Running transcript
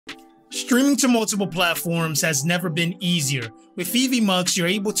Streaming to multiple platforms has never been easier. With Evmux, you're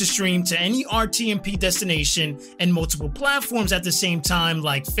able to stream to any RTMP destination and multiple platforms at the same time,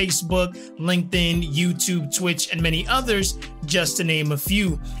 like Facebook, LinkedIn, YouTube, Twitch, and many others, just to name a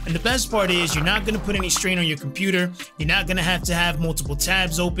few. And the best part is you're not going to put any strain on your computer. You're not going to have multiple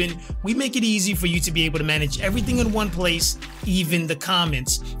tabs open. We make it easy for you to be able to manage everything in one place, even the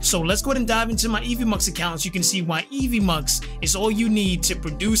comments. So let's go ahead and dive into my Evmux account so you can see why Evmux is all you need to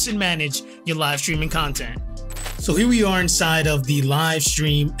produce and manage your live streaming content. So here we are inside of the live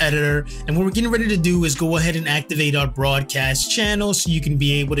stream editor, and what we're getting ready to do is go ahead and activate our broadcast channel so you can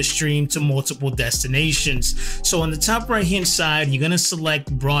be able to stream to multiple destinations. So on the top right hand side, you're going to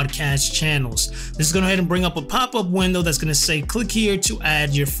select broadcast channels. This is going to go ahead and bring up a pop-up window that's going to say click here to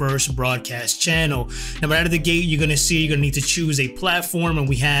add your first broadcast channel. Now right out of the gate, you're going to need to choose a platform, and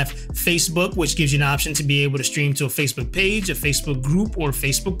we have Facebook, which gives you an option to be able to stream to a Facebook page, a Facebook group, or a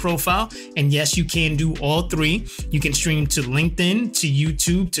Facebook profile. And yes, you can do all three. You can stream to LinkedIn, to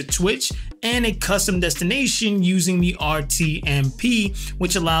YouTube, to Twitch, and a custom destination using the RTMP,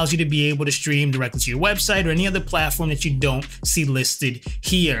 which allows you to be able to stream directly to your website or any other platform that you don't see listed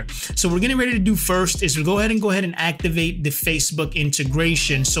here. So we're getting ready to do first is we'll go ahead and activate the Facebook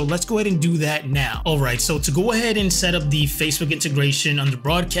integration. So let's go ahead and do that now. All right, so to go ahead and set up the Facebook integration on the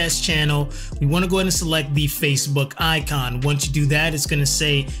broadcast channel, we want to go ahead and select the Facebook icon. Once you do that, it's going to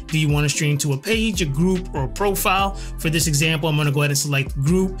say, do you want to stream to a page, a group, or a profile? For this example, I'm going to go ahead and select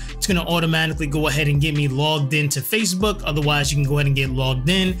group. It's going to automatically go ahead and get me logged into Facebook. Otherwise, you can go ahead and get logged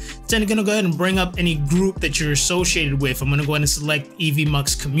in. Then I'm going to go ahead and bring up any group that you're associated with. I'm going to go ahead and select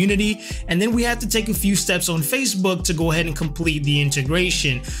Evmux community. And then we have to take a few steps on Facebook to go ahead and complete the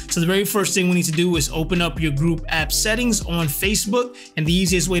integration. So the very first thing we need to do is open up your group app settings on Facebook. And the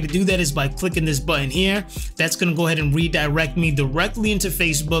easiest way to do that is by clicking this button here. That's going to go ahead and redirect me directly into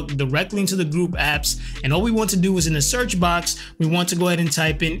Facebook, directly into the group apps. And all we want to do is in the search box, we want to go ahead and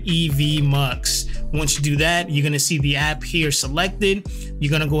type in Evmux. Once you do that, you're going to see the app here selected. You're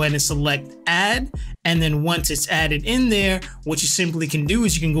going to go ahead and select add. And then once it's added in there, what you simply can do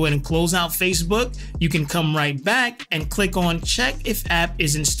is you can go ahead and close out Facebook. You can come right back and click on check if app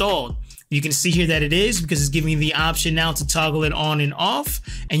is installed. You can see here that it is because it's giving you the option now to toggle it on and off.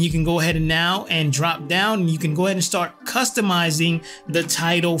 And you can go ahead and now drop down and you can go ahead and start customizing the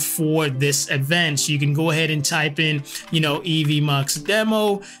title for this event. So you can go ahead and type in, Evmux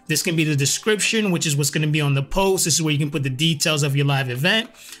demo. This can be the description, which is what's going to be on the post. This is where you can put the details of your live event.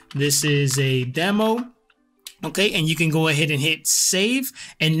 This is a demo. Okay, and you can go ahead and hit save.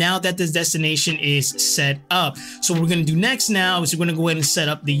 And now that this destination is set up. So what we're going to do next now is we're going to go ahead and set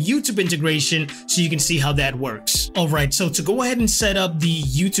up the YouTube integration so you can see how that works. All right, so to go ahead and set up the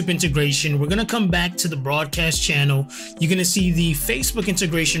YouTube integration, we're going to come back to the broadcast channel. You're going to see the Facebook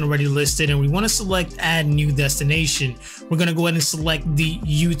integration already listed, and we want to select add new destination. We're going to go ahead and select the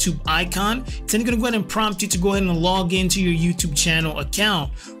YouTube icon. It's then going to go ahead and prompt you to go ahead and log into your YouTube channel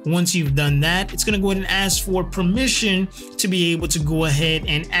account. Once you've done that, it's going to go ahead and ask for permission to be able to go ahead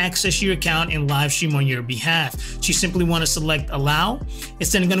and access your account and live stream on your behalf. So you simply want to select allow.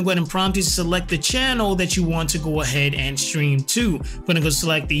 It's then going to go ahead and prompt you to select the channel that you want to go ahead and stream to. We're going to go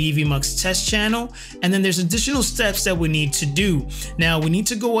select the Evmux test channel, and then there's additional steps that we need to do. Now we need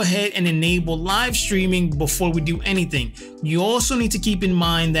to go ahead and enable live streaming before we do anything. You also need to keep in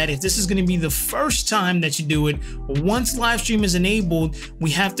mind that if this is going to be the first time that you do it, once live stream is enabled,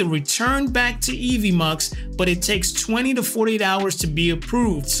 we have to return back to Evmux, but it takes 20 to 48 hours to be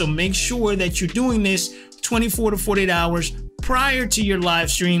approved. So make sure that you're doing this 24 to 48 hours prior to your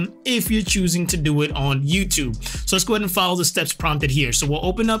live stream if you're choosing to do it on YouTube. So let's go ahead and follow the steps prompted here. So we'll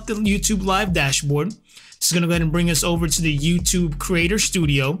open up the YouTube live dashboard. This is going to go ahead and bring us over to the YouTube Creator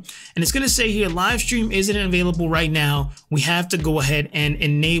Studio. And it's going to say here, live stream isn't available right now. We have to go ahead and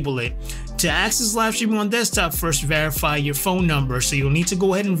enable it. To access live streaming on desktop, first verify your phone number. So you'll need to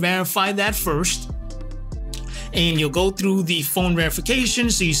go ahead and verify that first. And you'll go through the phone verification.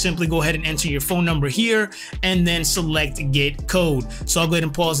 So you simply go ahead and enter your phone number here and then select get code. So I'll go ahead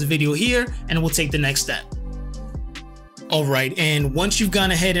and pause the video here and we'll take the next step. All right, and once you've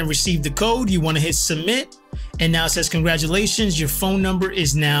gone ahead and received the code, you want to hit submit. And now it says, congratulations, your phone number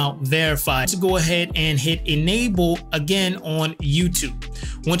is now verified. So go ahead and hit enable again on YouTube.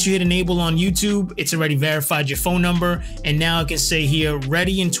 Once you hit enable on YouTube, it's already verified your phone number, and now it can say here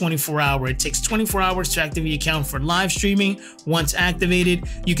ready in 24 hours. It takes 24 hours to activate your account for live streaming. Once activated,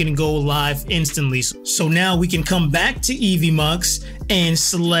 you can go live instantly. So now we can come back to Evmux and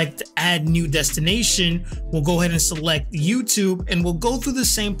select add new destination. We'll go ahead and select YouTube, and we'll go through the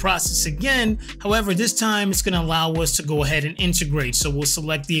same process again. However, this time it's going to allow us to go ahead and integrate. So we'll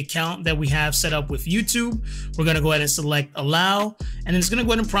select the account that we have set up with YouTube. We're going to go ahead and select allow, and it's going to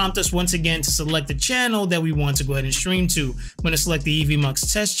go ahead and prompt us once again to select the channel that we want to go ahead and stream to. I'm going to select the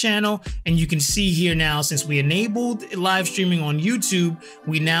Evmux test channel, and you can see here now, since we enabled live streaming on YouTube,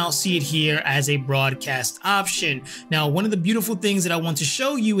 we now see it here as a broadcast option. Now, one of the beautiful things that I want to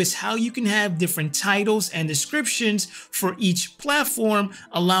show you is how you can have different titles and descriptions for each platform,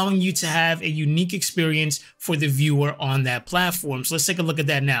 allowing you to have a unique experience for the viewer on that platform. So let's take a look at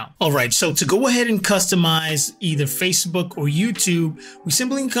that now. All right, so to go ahead and customize either Facebook or YouTube, we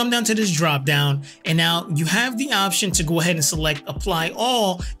simply come down to this drop down, and now you have the option to go ahead and select apply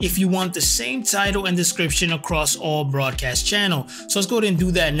all if you want the same title and description across all broadcast channel. So let's go ahead and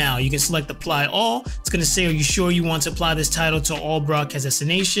do that now. You can select apply all. It's going to say, are you sure you want to apply this title to all broadcast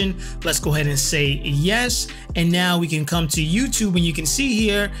destination? Let's go ahead and say yes. And now we can come to YouTube, and you can see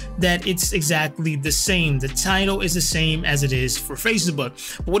here that it's exactly the same. The title is the same as it is for Facebook. But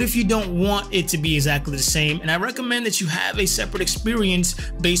what if you don't want it to be exactly the same? And I recommend that you have a separate experience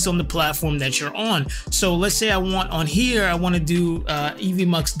based on the platform that you're on. So let's say I want to do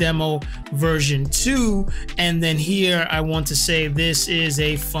Evmux demo version 2, and then here I want to say this is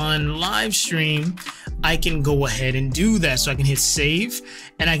a fun live stream. I can go ahead and do that. So I can hit save,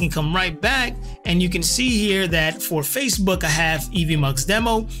 and I can come right back, and you can see here that for Facebook I have Evmux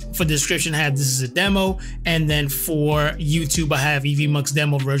demo. For the description I have this is a demo, and then for YouTube I have Evmux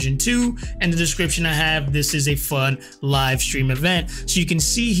demo version 2, and the description I have this is a fun live stream event. So you can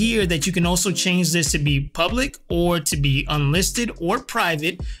see here that you can also change this to be public or to be unlisted or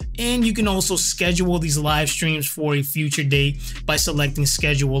private, and you can also schedule these live streams for a future date by selecting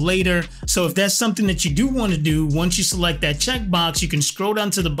schedule later. So if that's something that you do want to do, once you select that checkbox, you can scroll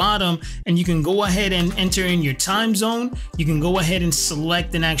down to the bottom, and you can go ahead and enter in your time zone. You can go ahead and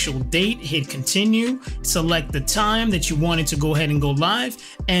select an actual date, hit continue, select the time that you wanted to go ahead and go live,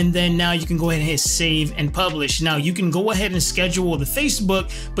 and then now you can go ahead and hit save and publish. Now you can go ahead and schedule the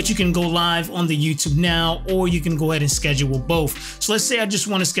Facebook, but you can go live on the YouTube now, or you can go ahead and schedule both. So let's say I just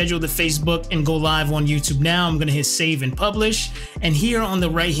want to schedule the Facebook and go live on YouTube now. I'm going to hit save and publish, and here on the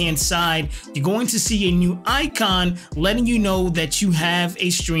right hand side you're going to see a new icon letting you know that you have a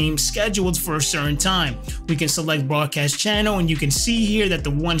stream scheduled for a certain time. We can select broadcast channel, and you can see here that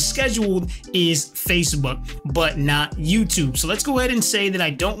the one scheduled is Facebook but not YouTube. So let's go ahead and say that I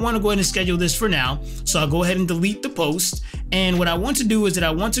don't want to go ahead and schedule this for now, so I'll go ahead and delete the post. And what I want to do is that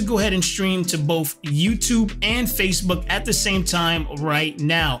I want to go ahead and stream to both YouTube and Facebook at the same time right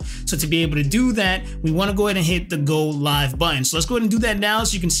now. So to be able to do that, we want to go ahead and hit the go live button. So let's go ahead and do that now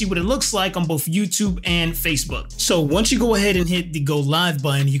so you can see what it looks like on both YouTube and Facebook. So once you go ahead and hit the go live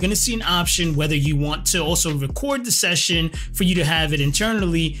button, you're going to see an option whether you want to also record the session for you to have it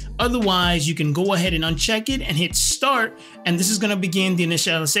internally. Otherwise, you can go ahead and uncheck it and hit start, and this is going to begin the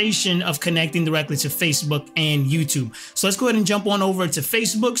initialization of connecting directly to Facebook and YouTube. So let's go ahead and jump on over to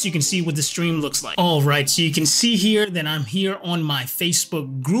Facebook so you can see what the stream looks like. All right, so you can see here that I'm here on my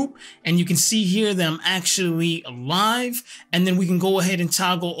Facebook group, and you can see here that I'm actually live, and then we can go ahead and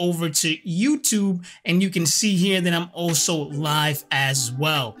toggle over to YouTube, and you can see here that I'm also live as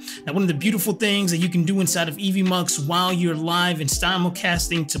well. Now, one of the beautiful things that you can do inside of Evmux while you're live and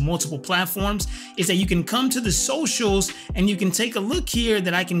simulcasting to multiple platforms is that you can come to the socials, and you can take a look here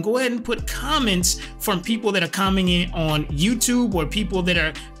that I can go ahead and put comments from people that are commenting on YouTube or people that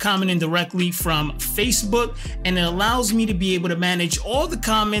are commenting directly from Facebook, and it allows me to be able to manage all the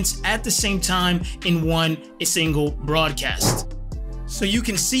comments at the same time in one single broadcast. So you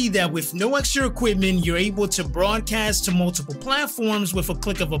can see that with no extra equipment, you're able to broadcast to multiple platforms with a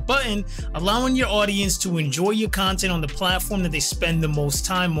click of a button, allowing your audience to enjoy your content on the platform that they spend the most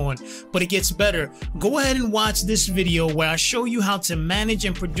time on. But it gets better. Go ahead and watch this video where I show you how to manage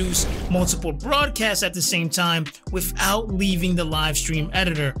and produce multiple broadcasts at the same time without leaving the live stream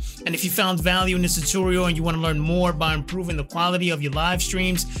editor. And if you found value in this tutorial and you want to learn more about improving the quality of your live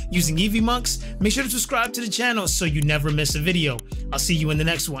streams using Evmux, make sure to subscribe to the channel so you never miss a video. I'll see you in the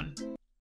next one.